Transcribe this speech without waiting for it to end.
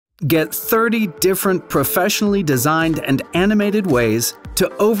Get 30 different professionally designed and animated ways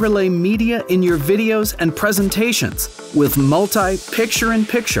to overlay media in your videos and presentations with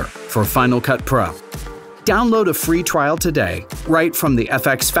multi-picture-in-picture for Final Cut Pro. Download a free trial today right from the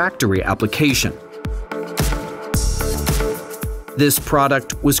FxFactory application. This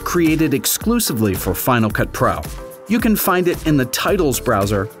product was created exclusively for Final Cut Pro. You can find it in the Titles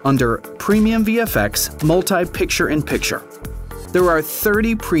browser under Premium VFX Multi-Picture-in-Picture. There are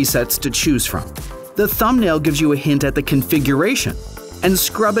 30 presets to choose from. The thumbnail gives you a hint at the configuration, and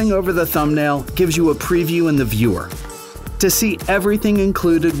scrubbing over the thumbnail gives you a preview in the viewer. To see everything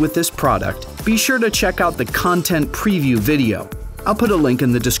included with this product, be sure to check out the content preview video. I'll put a link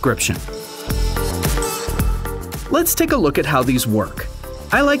in the description. Let's take a look at how these work.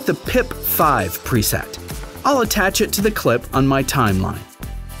 I like the PIP5 preset. I'll attach it to the clip on my timeline.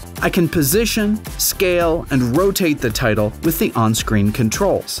 I can position, scale, and rotate the title with the on-screen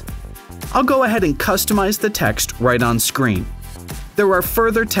controls. I'll go ahead and customize the text right on screen. There are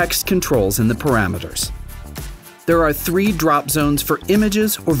further text controls in the parameters. There are 3 drop zones for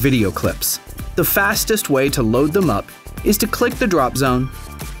images or video clips. The fastest way to load them up is to click the drop zone,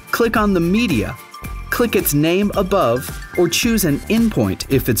 click on the media, click its name above, or choose an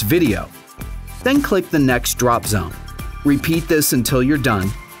endpoint if it's video. Then click the next drop zone. Repeat this until you're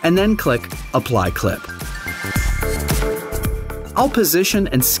done, and then click Apply Clip. I'll position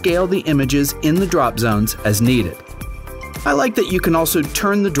and scale the images in the drop zones as needed. I like that you can also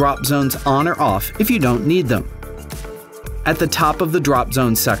turn the drop zones on or off if you don't need them. At the top of the drop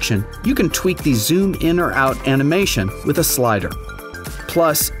zone section, you can tweak the zoom in or out animation with a slider.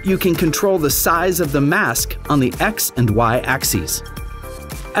 Plus, you can control the size of the mask on the X and Y axes.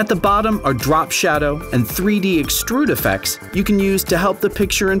 At the bottom are drop shadow and 3D extrude effects you can use to help the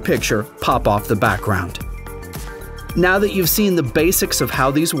picture-in-picture pop off the background. Now that you've seen the basics of how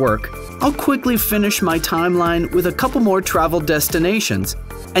these work, I'll quickly finish my timeline with a couple more travel destinations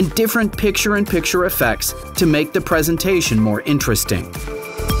and different picture-in-picture effects to make the presentation more interesting.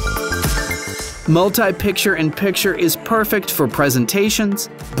 Multi-picture-in-picture is perfect for presentations,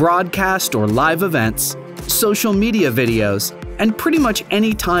 broadcast or live events, social media videos, and pretty much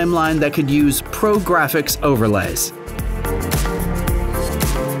any timeline that could use pro graphics overlays.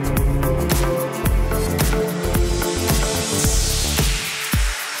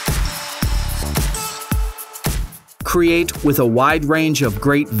 Create with a wide range of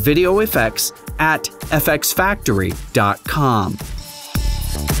great video effects at FxFactory.com.